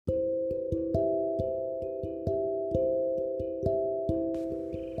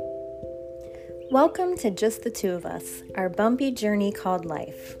Welcome to Just the Two of Us, our bumpy journey called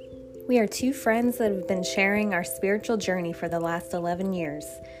life. We are two friends that have been sharing our spiritual journey for the last 11 years.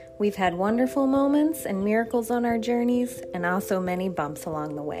 We've had wonderful moments and miracles on our journeys, and also many bumps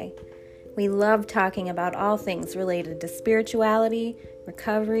along the way. We love talking about all things related to spirituality,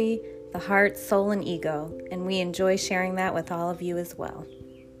 recovery, the heart, soul, and ego, and we enjoy sharing that with all of you as well.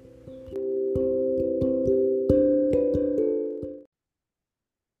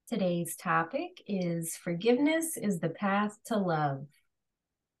 Today's topic is forgiveness is the path to love.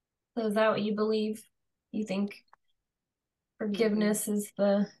 So is that what you believe? You think forgiveness is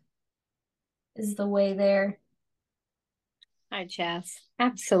the way there? Hi, Jess.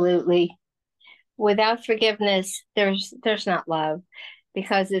 Absolutely. Without forgiveness, there's not love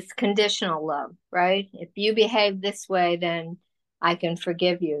because it's conditional love, right? If you behave this way, then I can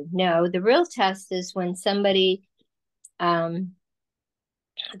forgive you. No, the real test is when somebody,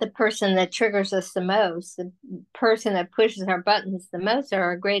 the person that triggers us the most, the person that pushes our buttons the most are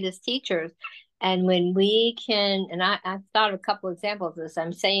our greatest teachers. And when we can, and I've thought of a couple examples of this,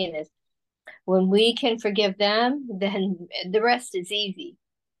 I'm saying this, when we can forgive them, then the rest is easy.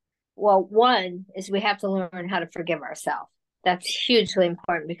 Well, one is we have to learn how to forgive ourselves. That's hugely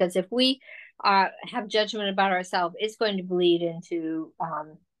important because if we have judgment about ourselves, it's going to bleed into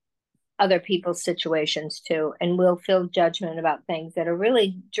other people's situations too. And we'll feel judgment about things that are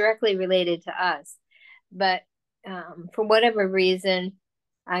really directly related to us. But for whatever reason,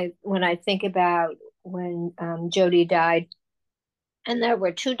 when I think about when Jody died, and there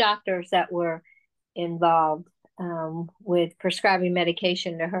were two doctors that were involved with prescribing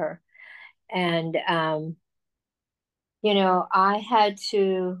medication to her. And I had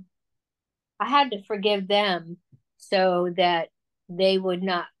to forgive them so that they would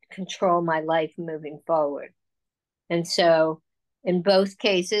not control my life moving forward. And so in both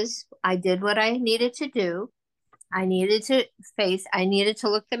cases, I did what I needed to do. I needed to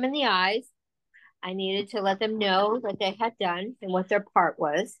look them in the eyes. I needed to let them know what they had done and what their part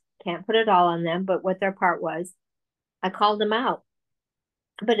was. Can't put it all on them, but what their part was. I called them out.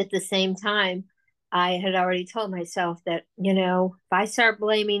 But at the same time, I had already told myself that, if I start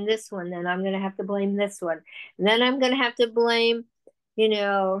blaming this one, then I'm going to have to blame this one. And then I'm going to have to blame,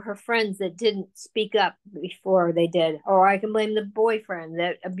 her friends that didn't speak up before they did. Or I can blame the boyfriend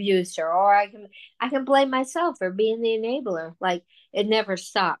that abused her. Or I can blame myself for being the enabler. Like it never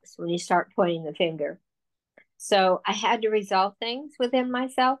stops when you start pointing the finger. So I had to resolve things within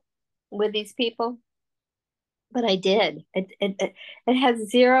myself with these people, but I did. It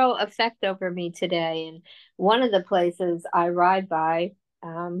has zero effect over me today. And one of the places I ride by,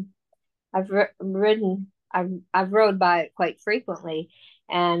 I've ridden, I've rode by it quite frequently,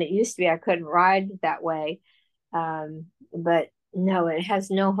 and it used to be I couldn't ride that way, but no, it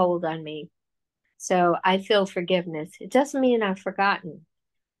has no hold on me. So I feel forgiveness. It doesn't mean I've forgotten,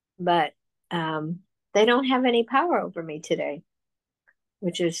 but they don't have any power over me today,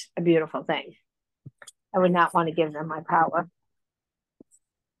 which is a beautiful thing. I would not want to give them my power.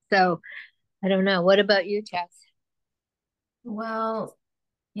 So I don't know. What about you, Tess? Well,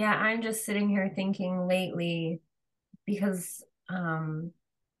 yeah, I'm just sitting here thinking lately because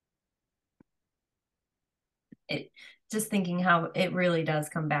it just thinking how it really does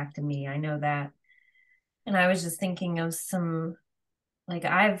come back to me. I know that. And I was just thinking of some like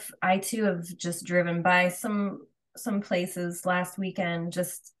I too have just driven by some places last weekend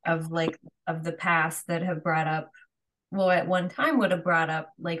just of the past that have brought up well at one time would have brought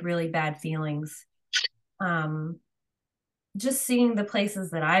up like really bad feelings. Um just seeing the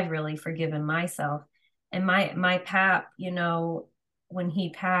places that I've really forgiven myself and my pap, when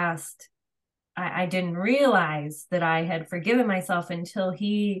he passed, I didn't realize that I had forgiven myself until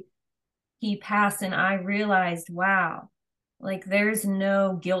he passed and I realized, wow, like there's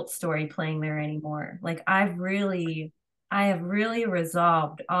no guilt story playing there anymore. Like I have really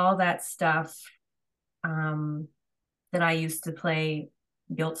resolved all that stuff that I used to play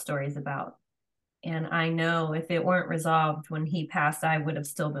guilt stories about. And I know if it weren't resolved when he passed, I would have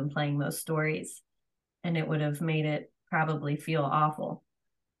still been playing those stories and it would have made it probably feel awful.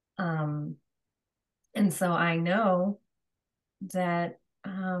 Um, and so I know that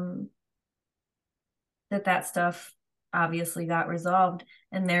that stuff obviously got resolved,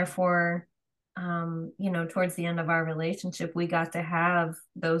 and therefore towards the end of our relationship we got to have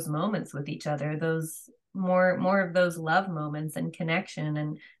those moments with each other, those more of those love moments and connection,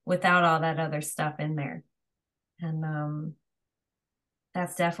 and without all that other stuff in there. And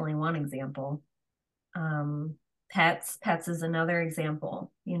that's definitely one example. um pets is another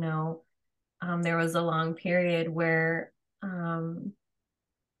example. There was a long period where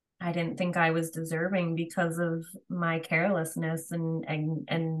I didn't think I was deserving because of my carelessness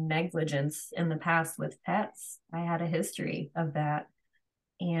and negligence in the past with pets. I had a history of that.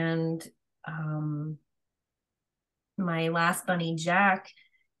 And um, my last bunny, Jack,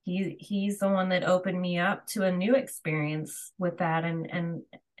 he's the one that opened me up to a new experience with that, and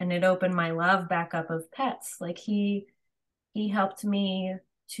it opened my love back up of pets. Like he helped me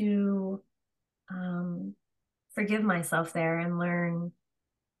to um, forgive myself there and learn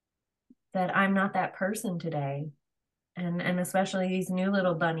that I'm not that person today. And especially these new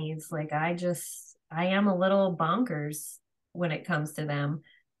little bunnies, like I am a little bonkers when it comes to them.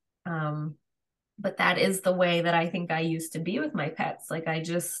 Um, but that is the way that I think I used to be with my pets. Like I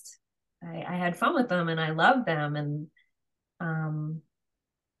had fun with them and I loved them. And um,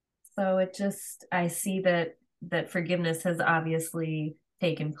 so it just, I see that forgiveness has obviously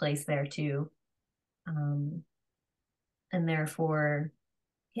taken place there too. Um, and therefore,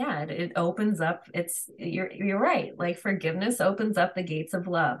 yeah, it opens up, you're right. Like forgiveness opens up the gates of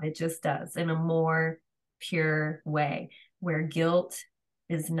love. It just does in a more pure way where guilt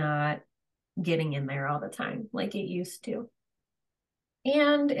is not getting in there all the time like it used to.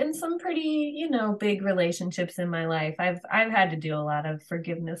 And in some pretty, big relationships in my life, I've had to do a lot of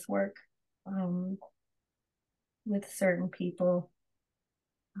forgiveness work um, with certain people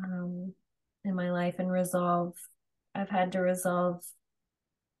um, in my life and resolve. I've had to resolve,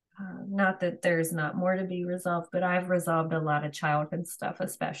 not that there's not more to be resolved, but I've resolved a lot of childhood stuff,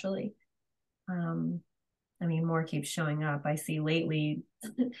 especially. Um, I mean, more keeps showing up. I see lately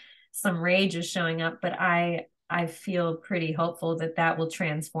some rage is showing up, but I feel pretty hopeful that that will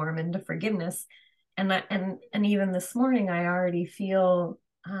transform into forgiveness. And even this morning, I already feel.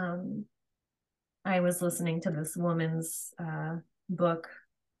 I was listening to this woman's book,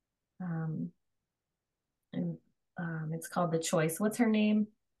 um, and it's called The Choice. What's her name?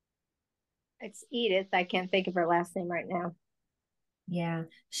 It's Edith. I can't think of her last name right now. Yeah,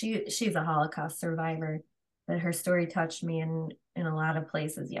 she's a Holocaust survivor, but her story touched me in a lot of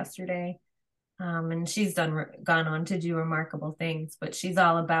places yesterday. And she's gone on to do remarkable things, but she's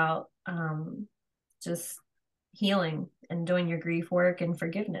all about just healing and doing your grief work and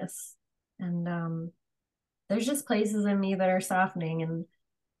forgiveness. And there's just places in me that are softening, and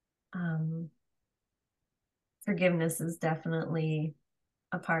um, forgiveness is definitely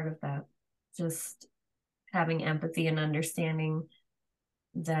a part of that. Just having empathy and understanding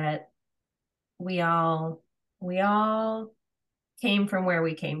that we all we all came from where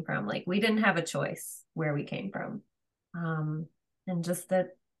we came from. Like we didn't have a choice where we came from. Um, and just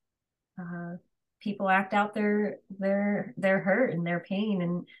that uh, people act out their hurt and their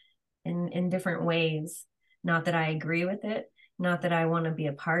pain in different ways. Not that I agree with it, not that I want to be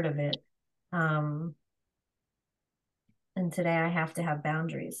a part of it. Um, and today I have to have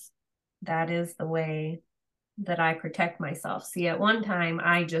boundaries. That is the way that I protect myself. See, at one time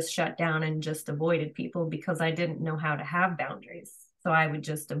I just shut down and just avoided people because I didn't know how to have boundaries. So I would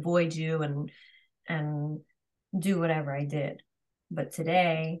just avoid you and do whatever I did. But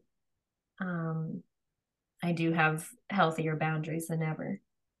today, um, I do have healthier boundaries than ever.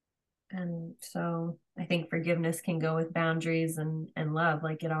 And so I think forgiveness can go with boundaries and love,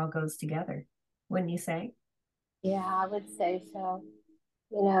 like it all goes together. Wouldn't you say? Yeah, I would say so.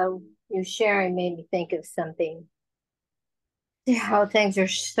 You know, your sharing made me think of something. How things are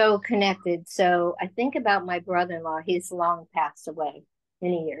so connected. So I think about my brother-in-law. He's long passed away,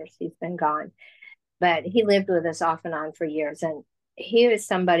 many years. He's been gone, but he lived with us off and on for years. And he was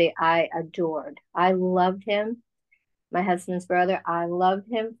somebody I adored. I loved him. My husband's brother. I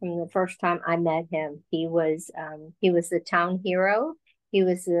loved him from the first time I met him. He was the town hero. He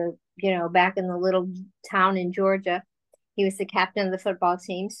was the back in the little town in Georgia. He was the captain of the football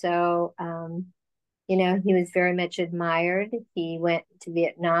team. So he was very much admired. He went to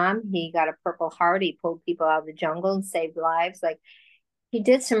Vietnam. He got a Purple Heart. He pulled people out of the jungle and saved lives. Like he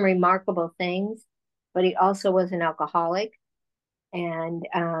did some remarkable things, but he also was an alcoholic, and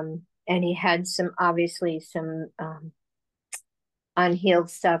he had some obviously some unhealed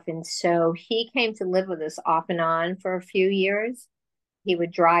stuff. And so he came to live with us off and on for a few years. He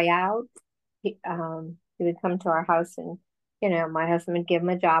would dry out. He would come to our house, and my husband would give him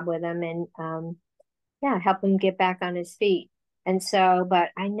a job with him, and yeah, help him get back on his feet. And so, but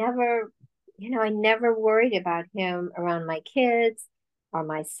I never worried about him around my kids or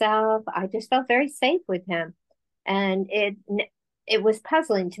myself. I just felt very safe with him. And it was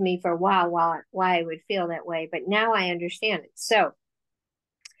puzzling to me for a while why I would feel that way, but now I understand it. So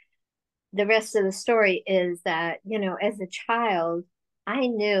the rest of the story is that, as a child,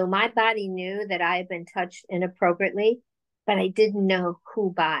 my body knew that I had been touched inappropriately, but I didn't know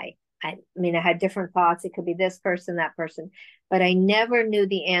who by. I mean, I had different thoughts. It could be this person, that person, but I never knew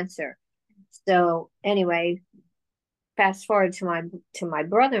the answer. So anyway, fast forward to my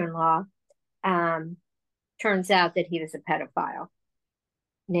brother-in-law. Um, turns out that he was a pedophile.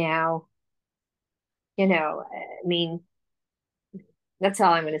 Now, I mean, that's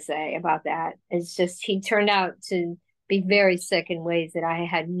all I'm going to say about that. It's just he turned out to be very sick in ways that I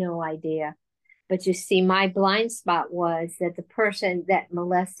had no idea. But you see, my blind spot was that the person that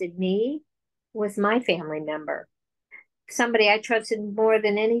molested me was my family member, somebody I trusted more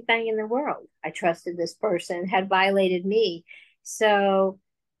than anything in the world. I trusted this person had violated me. So,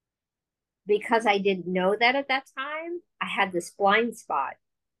 because I didn't know that at that time, I had this blind spot.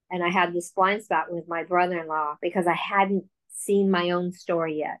 And I had this blind spot with my brother in law because I hadn't seen my own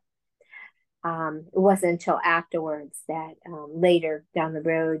story yet. It wasn't until afterwards that later down the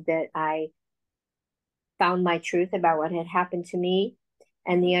road that I found my truth about what had happened to me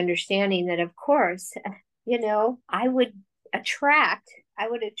and the understanding that, of course, attract, I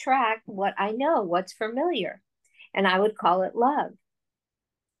would attract what I know, what's familiar, and I would call it love.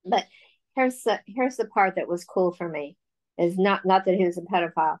 But here's the part that was cool for me is not that he was a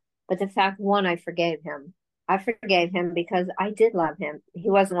pedophile, but the fact one, I forgave him. I forgave him because I did love him.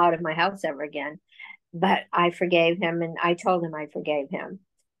 He wasn't allowed in my house ever again, but I forgave him and I told him I forgave him.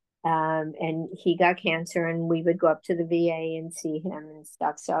 And he got cancer and we would go up to the VA and see him and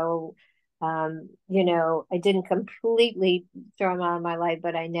stuff. So, I didn't completely throw him out of my life,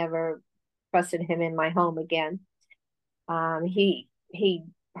 but I never trusted him in my home again. He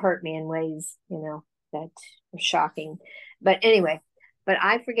hurt me in ways, that were shocking. But anyway, but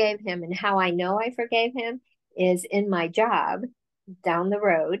I forgave him. And how I know I forgave him is in my job down the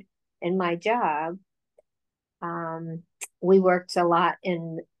road. In my job, we worked a lot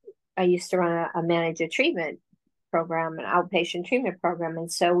I used to run a manage a treatment program, an outpatient treatment program.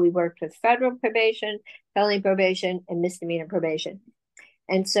 And so we worked with federal probation, felony probation, and misdemeanor probation.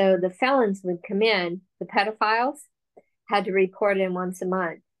 And so the felons would come in, the pedophiles had to report in once a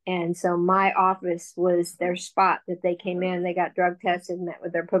month. And so my office was their spot that they came in, they got drug tested, met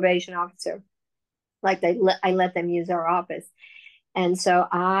with their probation officer. Like I let them use our office. And so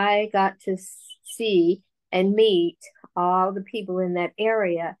I got to see and meet all the people in that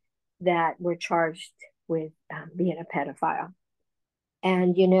area that were charged with being a pedophile.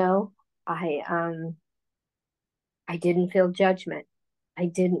 And I didn't feel judgment. I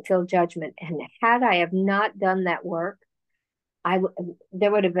didn't feel judgment. And had I have not done that work,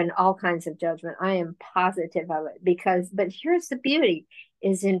 there would have been all kinds of judgment. I am positive of it but here's the beauty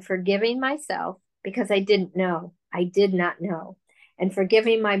is in forgiving myself because I didn't know. I did not know. And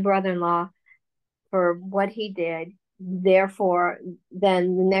forgiving my brother-in-law for what he did. Therefore,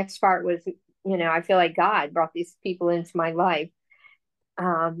 then the next part was, I feel like God brought these people into my life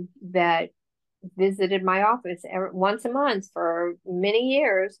that visited my office once a month for many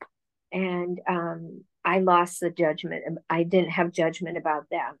years. And I lost the judgment. I didn't have judgment about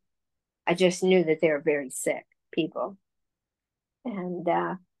them. I just knew that they were very sick people. And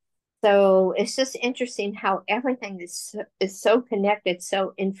so it's just interesting how everything is so connected.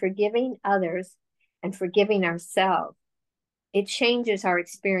 So in forgiving others and forgiving ourselves, it changes our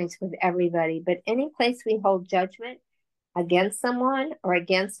experience with everybody. But any place we hold judgment against someone or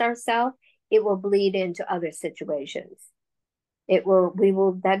against ourselves, it will bleed into other situations.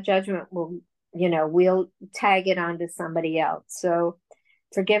 That judgment will, we'll tag it onto somebody else. So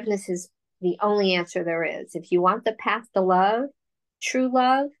forgiveness is the only answer there is. If you want the path to love, true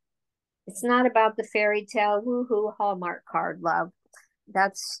love, it's not about the fairy tale, woohoo, Hallmark card love.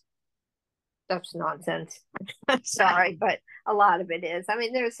 That's nonsense. I'm sorry, but a lot of it is. I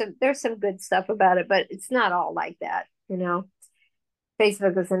mean, there's some good stuff about it, but it's not all like that.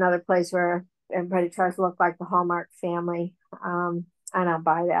 Facebook is another place where everybody tries to look like the Hallmark family. I don't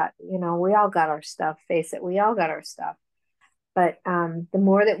buy that. We all got our stuff. Face it, we all got our stuff. But the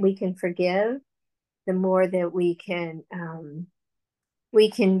more that we can forgive, the more that we can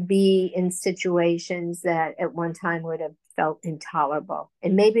be in situations that at one time would have felt intolerable.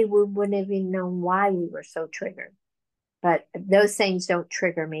 And maybe we wouldn't have even known why we were so triggered. But those things don't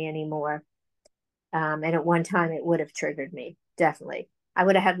trigger me anymore. And at one time it would have triggered me, definitely. I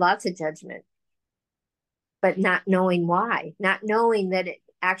would have had lots of judgment, but not knowing why, not knowing that it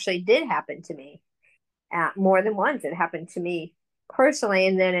actually did happen to me. More than once it happened to me personally,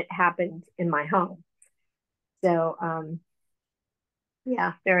 and then it happened in my home. So,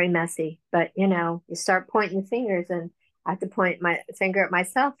 yeah, very messy. But, you start pointing the fingers, and I have to point my finger at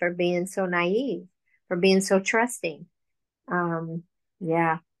myself for being so naive, for being so trusting.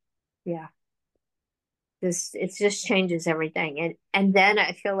 Yeah, yeah. This it just changes everything. And then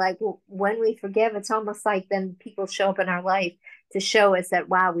I feel like when we forgive, it's almost like then people show up in our life to show us that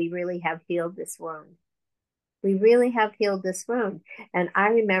wow, we really have healed this wound. We really have healed this wound. And I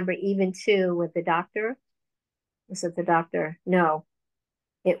remember even too with the doctor, was it the doctor? No,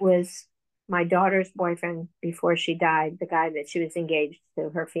 it was my daughter's boyfriend before she died, the guy that she was engaged to,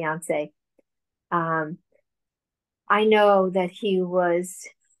 her fiance. Um, I know that he was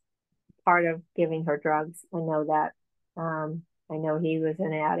part of giving her drugs. I know that. I know he was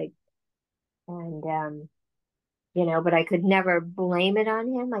an addict, and but I could never blame it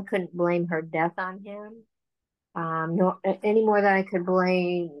on him. I couldn't blame her death on him. No, any more than I could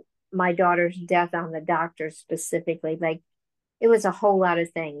blame my daughter's death on the doctor specifically. Like it was a whole lot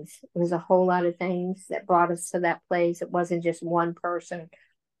of things. It was a whole lot of things that brought us to that place. It wasn't just one person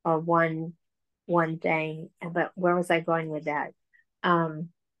or one thing. But where was I going with that? Um,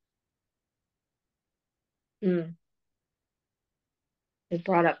 mm, it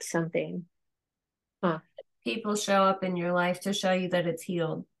brought up something. Huh. People show up in your life to show you that it's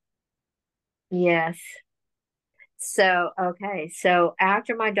healed. Yes. So, okay. So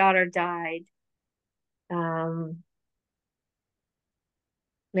after my daughter died, um,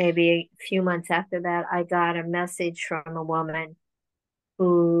 maybe a few months after that, I got a message from a woman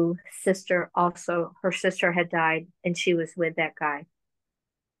who her sister had died and she was with that guy,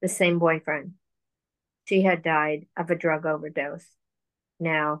 the same boyfriend. She had died of a drug overdose.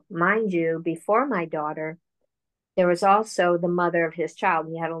 Now, mind you, before my daughter, there was also the mother of his child.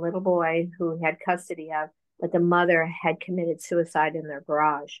 He had a little boy who he had custody of, but the mother had committed suicide in their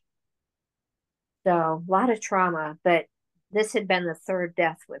garage. So a lot of trauma, but this had been the third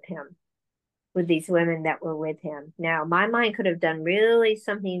death with him, with these women that were with him. Now, my mind could have done really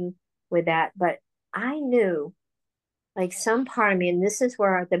something with that, but I knew like some part of me, and this is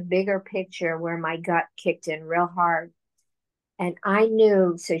where the bigger picture, where my gut kicked in real hard. And I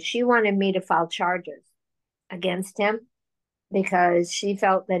knew, so she wanted me to file charges against him because she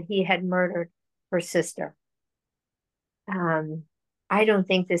felt that he had murdered her sister. Um, I don't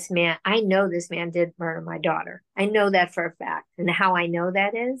think I know this man did murder my daughter. I know that for a fact. And how I know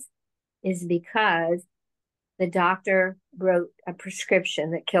that is because the doctor wrote a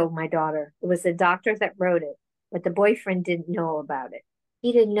prescription that killed my daughter. It was the doctor that wrote it, but the boyfriend didn't know about it.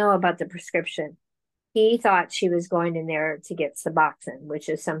 He didn't know about the prescription. He thought she was going in there to get Suboxone, which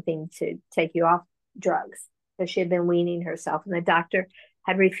is something to take you off drugs. So she had been weaning herself, and the doctor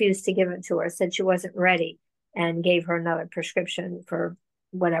had refused to give it to her, said she wasn't ready, and gave her another prescription for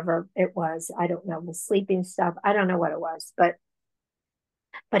whatever it was. I don't know, the sleeping stuff. I don't know what it was, but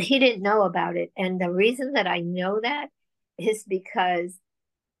he didn't know about it. And the reason that I know that is because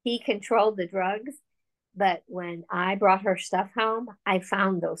he controlled the drugs. But when I brought her stuff home, I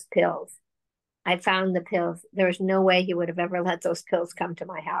found those pills. I found the pills. There was no way he would have ever let those pills come to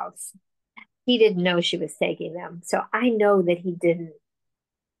my house. He didn't know she was taking them. So I know that he didn't.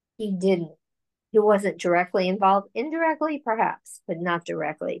 He didn't. He wasn't directly involved, indirectly perhaps, but not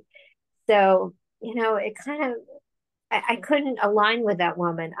directly. So, it kind of, I couldn't align with that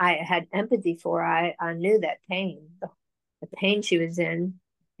woman. I had empathy for her. I knew that pain, the pain she was in,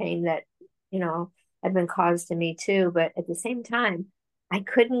 pain that, you know, had been caused to me too. But at the same time, I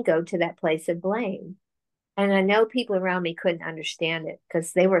couldn't go to that place of blame. And I know people around me couldn't understand it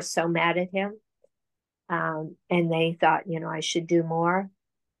because they were so mad at him. And they thought, I should do more.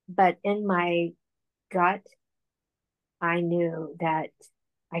 But in my gut, I knew that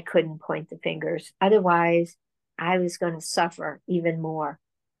I couldn't point the fingers. Otherwise, I was going to suffer even more.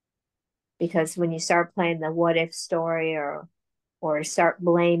 Because when you start playing the what if story or start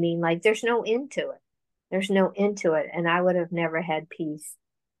blaming, like there's no end to it. There's no end to it. And I would have never had peace.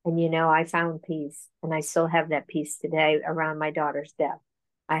 And I found peace. And I still have that peace today around my daughter's death.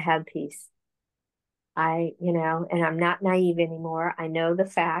 I had peace. And I'm not naive anymore. I know the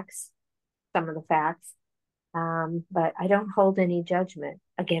facts, some of the facts, but I don't hold any judgment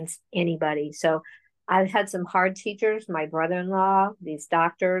against anybody. So I've had some hard teachers, my brother-in-law, these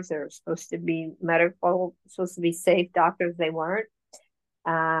doctors, they're supposed to be medical, supposed to be safe doctors. They weren't.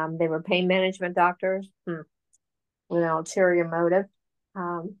 They were pain management doctors with an ulterior motive.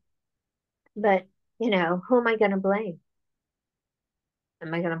 Um, but, who am I going to blame?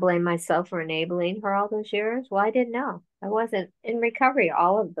 Am I going to blame myself for enabling her all those years? Well, I didn't know. I wasn't in recovery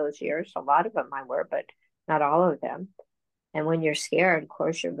all of those years. A lot of them I were, but not all of them. And when you're scared, of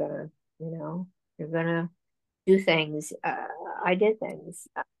course, you're gonna do things. I did things.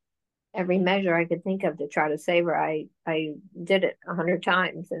 Every measure I could think of to try to save her, I did it 100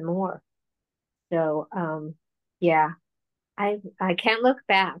 times and more. So, yeah, I can't look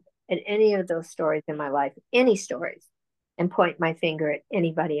back. at any of those stories in my life, any stories, and point my finger at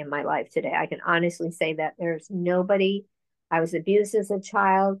anybody in my life today. I can honestly say that there's nobody. I was abused as a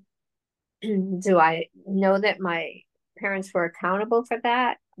child. Do I know that my parents were accountable for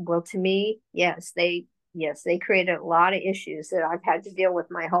that? Well, to me, yes, they created a lot of issues that I've had to deal with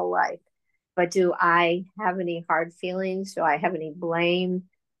my whole life. But do I have any hard feelings? Do I have any blame?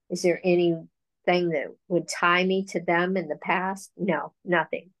 Is there anything that would tie me to them in the past? No,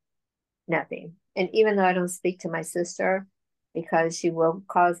 nothing, nothing. And even though I don't speak to my sister because she will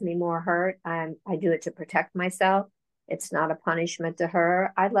cause me more hurt, I do it to protect myself. It's not a punishment to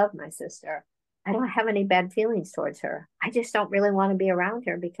her. I love my sister. I don't have any bad feelings towards her. I just don't really want to be around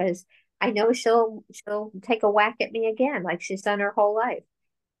her because I know she'll take a whack at me again, like she's done her whole life.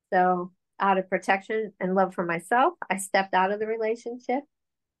 So out of protection and love for myself, I stepped out of the relationship,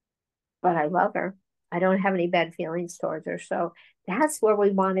 but I love her. I don't have any bad feelings towards her. So that's where we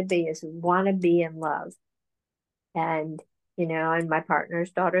want to be, is we want to be in love. And, and my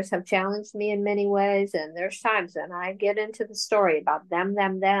partner's daughters have challenged me in many ways. And there's times when I get into the story about them,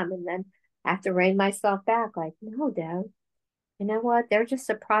 and then I have to rein myself back, like, no, Deb, you know what? They're just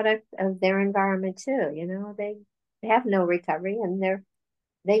a product of their environment too. They have no recovery, and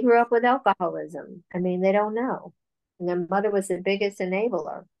they grew up with alcoholism. I mean, they don't know. And their mother was the biggest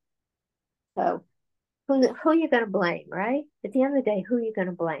enabler. So who are you going to blame, right? At the end of the day, who are you going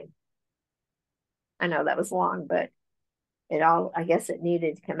to blame? I know that was long, but I guess it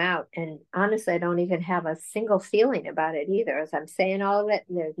needed to come out. And honestly, I don't even have a single feeling about it either. As I'm saying all of it,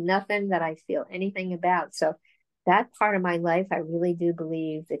 there's nothing that I feel anything about. So that part of my life, I really do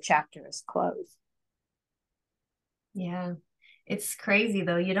believe the chapter is closed. Yeah. It's crazy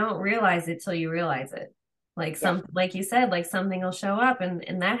though. You don't realize it till you realize it. Yeah. Like you said, like something will show up,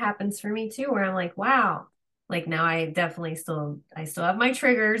 and that happens for me too, where I'm like, wow. Like now I still have my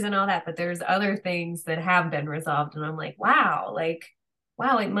triggers and all that, but there's other things that have been resolved, and I'm like, wow,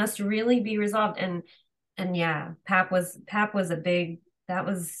 it must really be resolved. And yeah, Pap was that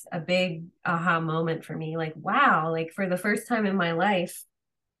was a big aha moment for me. Like, wow, like for the first time in my life,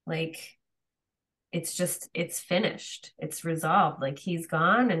 like it's finished, it's resolved, like he's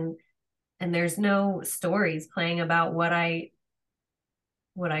gone, and there's no stories playing about what I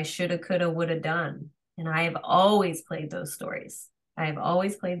shoulda, coulda, woulda done. And I have always played those stories. I have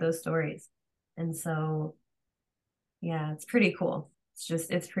always played those stories. And so yeah, it's pretty cool.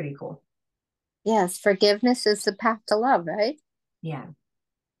 It's pretty cool. Yes, forgiveness is the path to love, right? Yeah.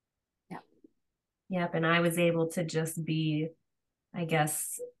 Yeah. Yep. And I was able to just be, I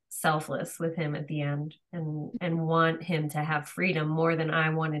guess, selfless with him at the end, and want him to have freedom more than I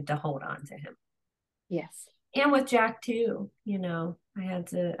wanted to hold on to him. Yes. And with Jack too, I had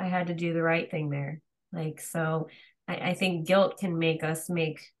to do the right thing there. Like, so I think guilt can make us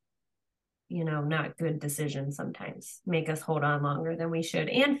make, not good decisions sometimes, make us hold on longer than we should.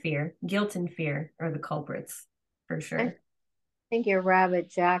 And fear, guilt and fear are the culprits for I sure. think your rabbit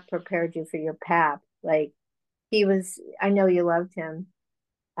Jack prepared you for your path. Like I know you loved him.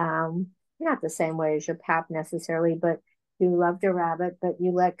 Not the same way as your pap necessarily, but you loved your rabbit, but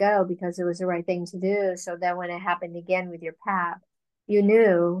you let go because it was the right thing to do. So then when it happened again with your pap, you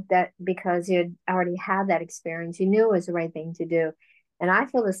knew that because you had already had that experience, you knew it was the right thing to do. And I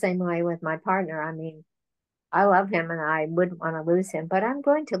feel the same way with my partner. I mean, I love him and I wouldn't want to lose him, but I'm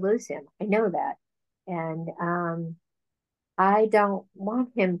going to lose him. I know that. And I don't want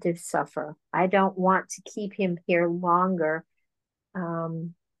him to suffer. I don't want to keep him here longer,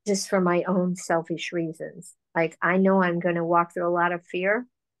 um, just for my own selfish reasons. Like, I know I'm going to walk through a lot of fear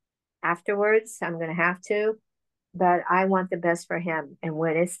afterwards. I'm going to have to, but I want the best for him. And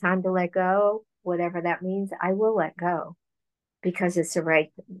when it's time to let go, whatever that means, I will let go because it's the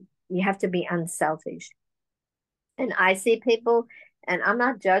right. You have to be unselfish. And I see people, and I'm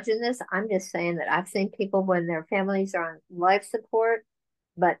not judging this. I'm just saying that I've seen people when their families are on life support,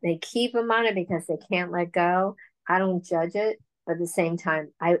 but they keep them on it because they can't let go. I don't judge it, but at the same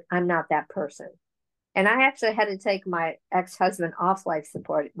time, I'm not that person. And I actually had to take my ex-husband off life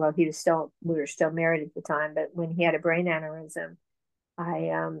support. Well, we were still married at the time, but when he had a brain aneurysm,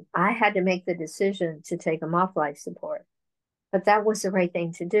 I had to make the decision to take him off life support. But that was the right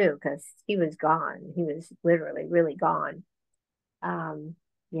thing to do because he was gone. He was literally really gone. Um,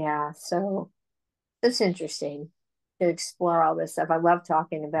 yeah, so it's interesting to explore all this stuff. I love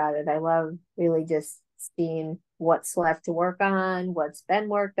talking about it. I love really just seeing what's left to work on, what's been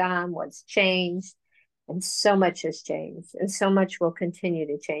worked on, what's changed. And so much has changed, and so much will continue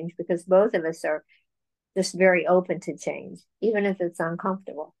to change because both of us are just very open to change, even if it's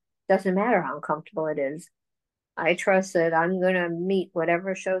uncomfortable. Doesn't matter how uncomfortable it is. I trust that I'm going to meet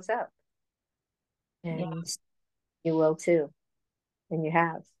whatever shows up, Yeah. and you will too, and you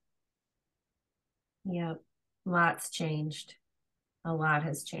have. Yep. Lots changed. A lot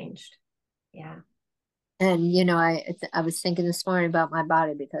has changed. Yeah. And I was thinking this morning about my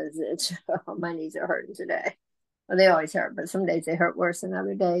body because it's my knees are hurting today. Well, they always hurt, but some days they hurt worse than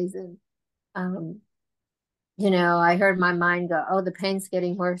other days. And um, I heard my mind go, "Oh, the pain's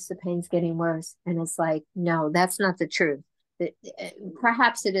getting worse. The pain's getting worse." And it's like, no, that's not the truth.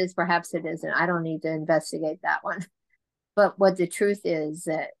 Perhaps it is, perhaps it isn't. I don't need to investigate that one. But what the truth is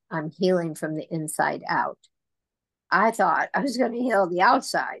that I'm healing from the inside out. I thought I was going to heal the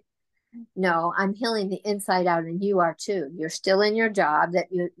outside. No, I'm healing the inside out, and you are too. You're still in your job that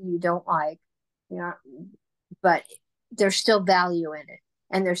you don't like, you know, but there's still value in it,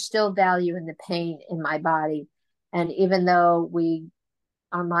 and there's still value in the pain in my body. And even though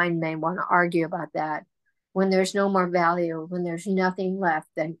our mind may want to argue about that, when there's no more value, when there's nothing left,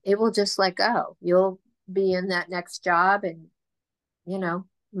 then it will just let go. You'll be in that next job, and you know,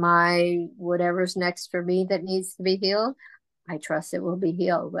 my whatever's next for me that needs to be healed, I trust it will be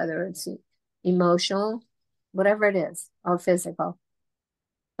healed, whether it's emotional, whatever it is, or physical.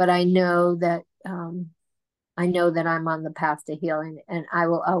 But I know that I'm on the path to healing, and I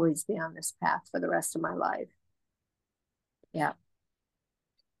will always be on this path for the rest of my life. Yeah,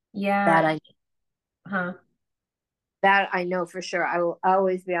 that Yeah. I Huh. that I know for sure. I will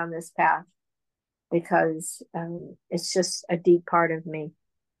always be on this path because it's just a deep part of me.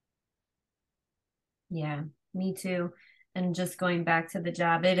 Yeah. Me too. And just going back to the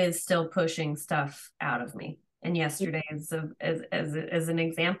job, it is still pushing stuff out of me. And yesterday as an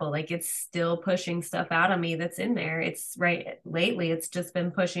example, like it's still pushing stuff out of me that's in there. It's right lately, it's just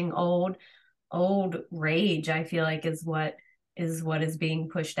been pushing old rage, I feel like is what is being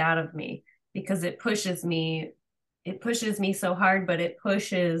pushed out of me because it pushes me so hard, but it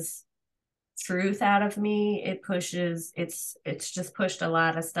pushes truth out of me. It's just pushed a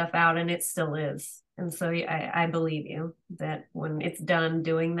lot of stuff out, and it still is. And so I believe you that when it's done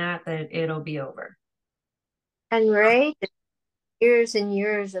doing that, that it'll be over. And Ray, years and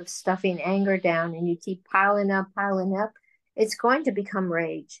years of stuffing anger down, and you keep piling up, it's going to become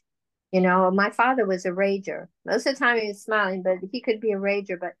rage. My father was a rager. Most of the time he was smiling, but he could be a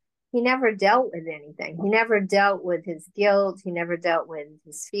rager, but he never dealt with anything. He never dealt with his guilt. He never dealt with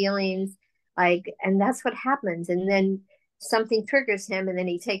his feelings. And that's what happens. And then something triggers him, and then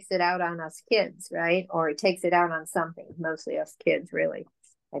he takes it out on us kids, right? Or he takes it out on something, mostly us kids, really.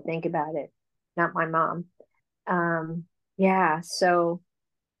 I think about it, not my mom. Um, yeah, so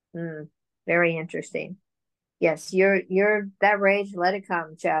very interesting. Yes, you're that rage, let it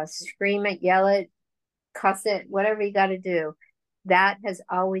come. Just scream it, yell it, cuss it, whatever you got to do. That has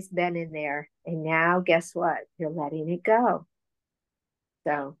always been in there. And now guess what? You're letting it go.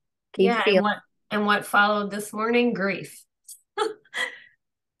 So keep Yeah, feeling and what followed this morning? Grief.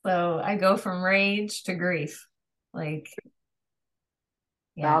 So I go from rage to grief. Like, all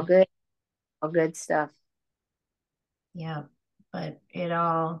yeah, good, all good stuff. yeah. But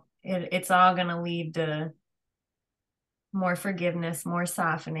it's all gonna lead to more forgiveness, more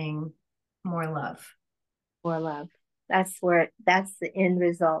softening, more love. More love. That's the end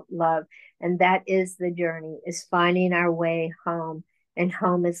result, love. And that is the journey, is finding our way home. And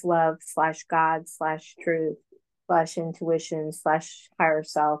home is love slash God slash truth slash intuition slash higher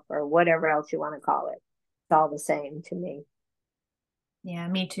self or whatever else you want to call it. It's all the same to me. Yeah,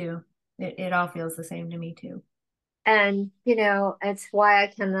 me too. It all feels the same to me too. And it's why I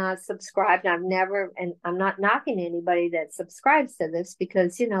cannot subscribe. And I'm not knocking anybody that subscribes to this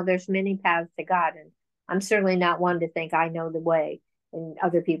because there's many paths to God, and I'm certainly not one to think I know the way and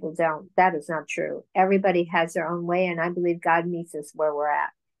other people don't. That is not true. Everybody has their own way, and I believe God meets us where we're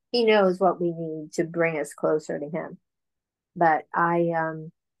at. He knows what we need to bring us closer to Him. But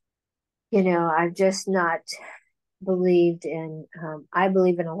I've just not believed in. I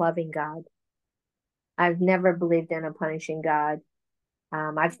believe in a loving God. I've never believed in a punishing God.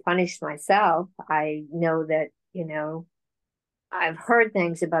 I've punished myself. I know that, I've heard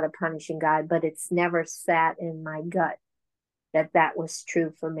things about a punishing God, but it's never sat in my gut that that was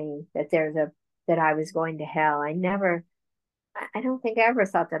true for me, that I was going to hell. I don't think I ever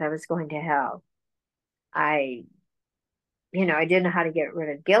thought that I was going to hell. I, I didn't know how to get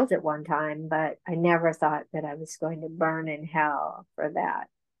rid of guilt at one time, but I never thought that I was going to burn in hell for that.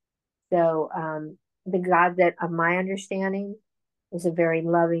 So, the God that, of my understanding, is a very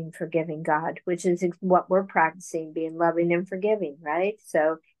loving, forgiving God, which is what we're practicing, being loving and forgiving, right?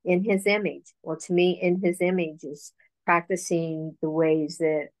 So, in His image. Well, to me, in His image is practicing the ways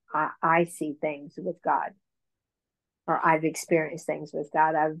that I see things with God. or I've experienced things with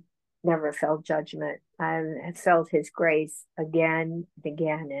God. I've never felt judgment. I've felt his grace again and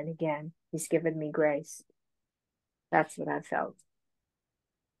again and again. He's given me grace. That's what I felt.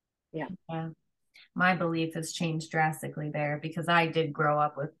 Yeah. Yeah. My belief has changed drastically there because I did grow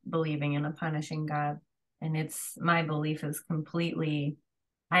up with believing in a punishing God. And it's my belief is completely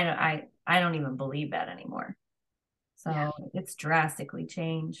I don't even believe that anymore. Yeah. So it's drastically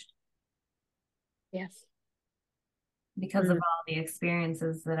changed Yes. because of Mm. all the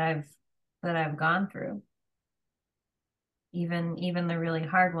experiences that I've gone through. Even the really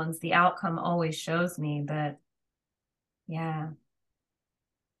hard ones, the outcome always shows me that yeah,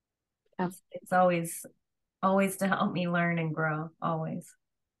 Yeah. it's always to help me learn and grow, always.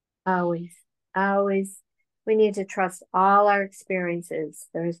 Always, always. We need to trust all our experiences.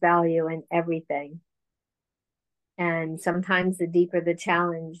 There's value in everything. And sometimes the deeper the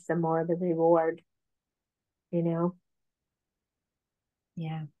challenge, the more the reward, you know?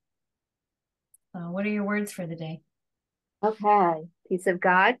 Yeah. So what are your words for the day? Okay. Peace of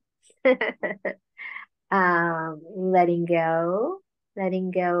God. Letting go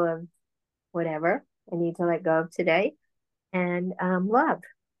of whatever I need to let go of today, and love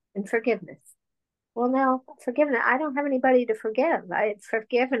and forgiveness. Well, no, forgiveness. I don't have anybody to forgive. I've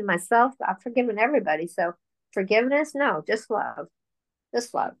forgiven myself. I've forgiven everybody. So forgiveness, no, just love.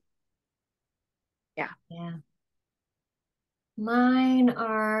 Just love. Yeah. Yeah. Mine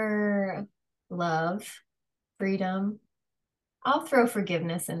are love, freedom. I'll throw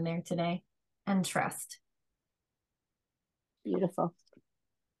forgiveness in there today and trust. Beautiful.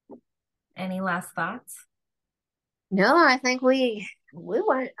 Any last thoughts? No, I think we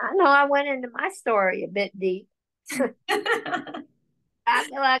went. I know I went into my story a bit deep. I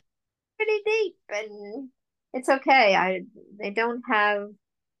feel like pretty deep, and it's okay. I They don't have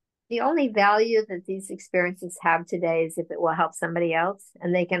the only value that these experiences have today is if it will help somebody else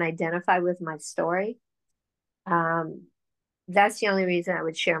and they can identify with my story. Um, that's the only reason I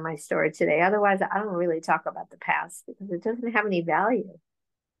would share my story today. Otherwise, I don't really talk about the past because it doesn't have any value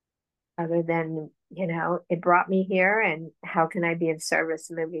other than, it brought me here and how can I be of service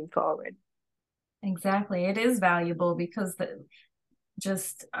moving forward? Exactly. It is valuable because the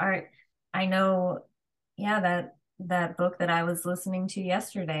just our I know, yeah, that book that I was listening to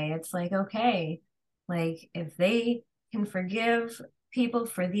yesterday, it's like, okay, like if they can forgive people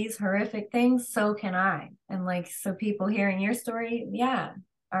for these horrific things, so can I. And like so people hearing your story, yeah,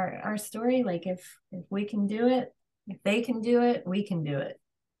 our story, like if we can do it, if they can do it, we can do it.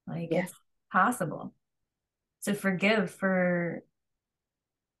 Like Yes. it's possible to forgive for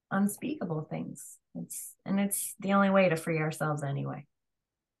unspeakable things. It's the only way to free ourselves anyway.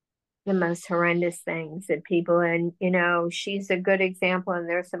 The most horrendous things that people, and she's a good example, and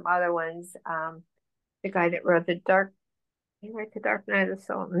there's some other ones. The guy that wrote he wrote the Dark Night of the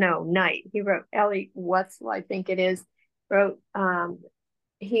Soul. No, Night. He wrote Ellie Wetzel, I think it is. Wrote.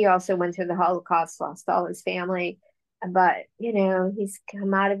 He also went through the Holocaust, lost all his family, but he's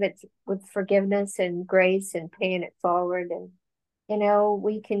come out of it with forgiveness and grace and paying it forward, and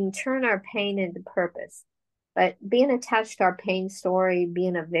we can turn our pain into purpose. But being attached to our pain story,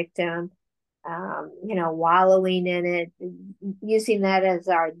 being a victim, wallowing in it, using that as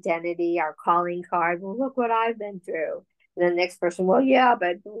our identity, our calling card. Well, look what I've been through. And the next person, well, yeah,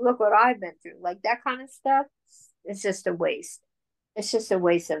 but look what I've been through. Like that kind of stuff, it's just a waste. It's just a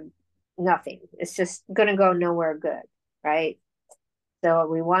waste of nothing. It's just going to go nowhere good, right? So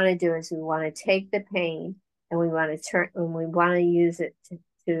what we want to do is we want to take the pain and we want to use it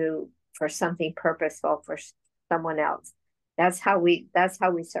to for something purposeful for someone else. That's how we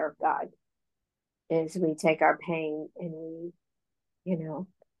serve God is we take our pain and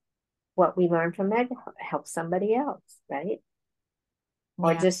what we learn from it help somebody else, right?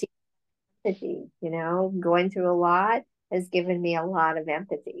 Or Yeah. just empathy, going through a lot has given me a lot of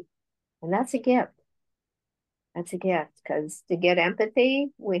empathy. And that's a gift. That's a gift because to get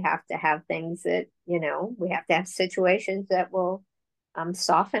empathy, we have to have things that, we have to have situations that will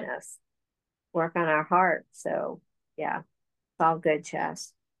soften us, work on our heart. So, yeah, it's all good,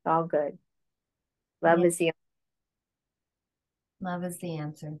 Chess. It's all good. Love Yeah. is the Love is the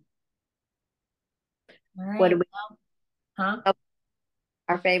answer. All what do right. we Well, huh?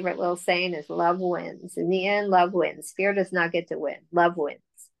 our favorite little saying is love wins. In the end, love wins. Fear does not get to win. Love wins.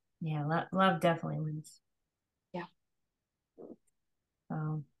 Yeah, love definitely wins. Yeah.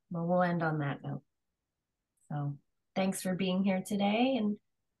 So, well, we'll end on that note. So, thanks for being here today and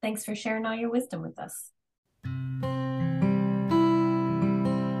thanks for sharing all your wisdom with us.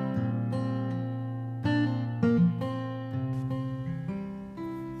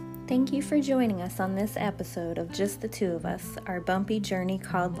 Thank you for joining us on this episode of Just the Two of Us, our bumpy journey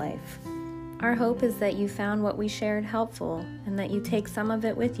called life. Our hope is that you found what we shared helpful and that you take some of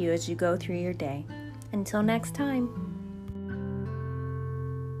it with you as you go through your day. Until next time.